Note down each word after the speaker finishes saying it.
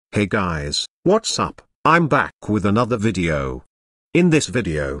Hey guys, what's up? I'm back with another video. In this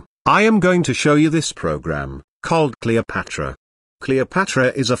video, I am going to show you this program, called Kleopatra.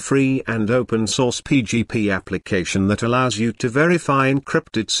 Kleopatra is a free and open source PGP application that allows you to verify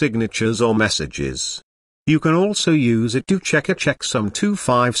encrypted signatures or messages. You can also use it to check a Checksum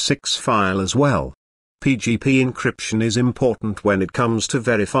 256 file as well. PGP encryption is important when it comes to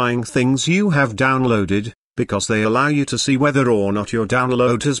verifying things you have downloaded, because they allow you to see whether or not your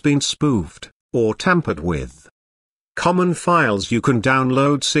download has been spoofed, or tampered with. Common files you can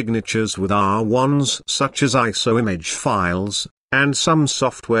download signatures with are ones such as ISO image files, and some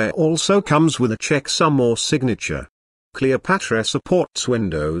software also comes with a checksum or signature. Kleopatra supports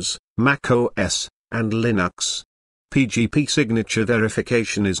Windows, Mac OS, and Linux. PGP signature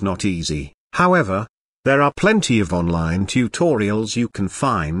verification is not easy, however, there are plenty of online tutorials you can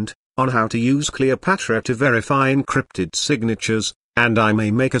find on how to use Kleopatra to verify encrypted signatures, and I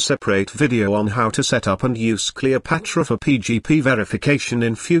may make a separate video on how to set up and use Kleopatra for PGP verification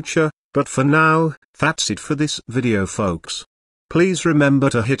in future, but for now, that's it for this video folks. Please remember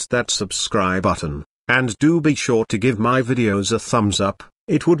to hit that subscribe button, and do be sure to give my videos a thumbs up,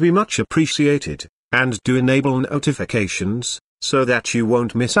 it would be much appreciated, and do enable notifications, so that you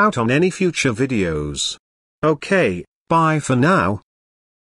won't miss out on any future videos. Okay, bye for now.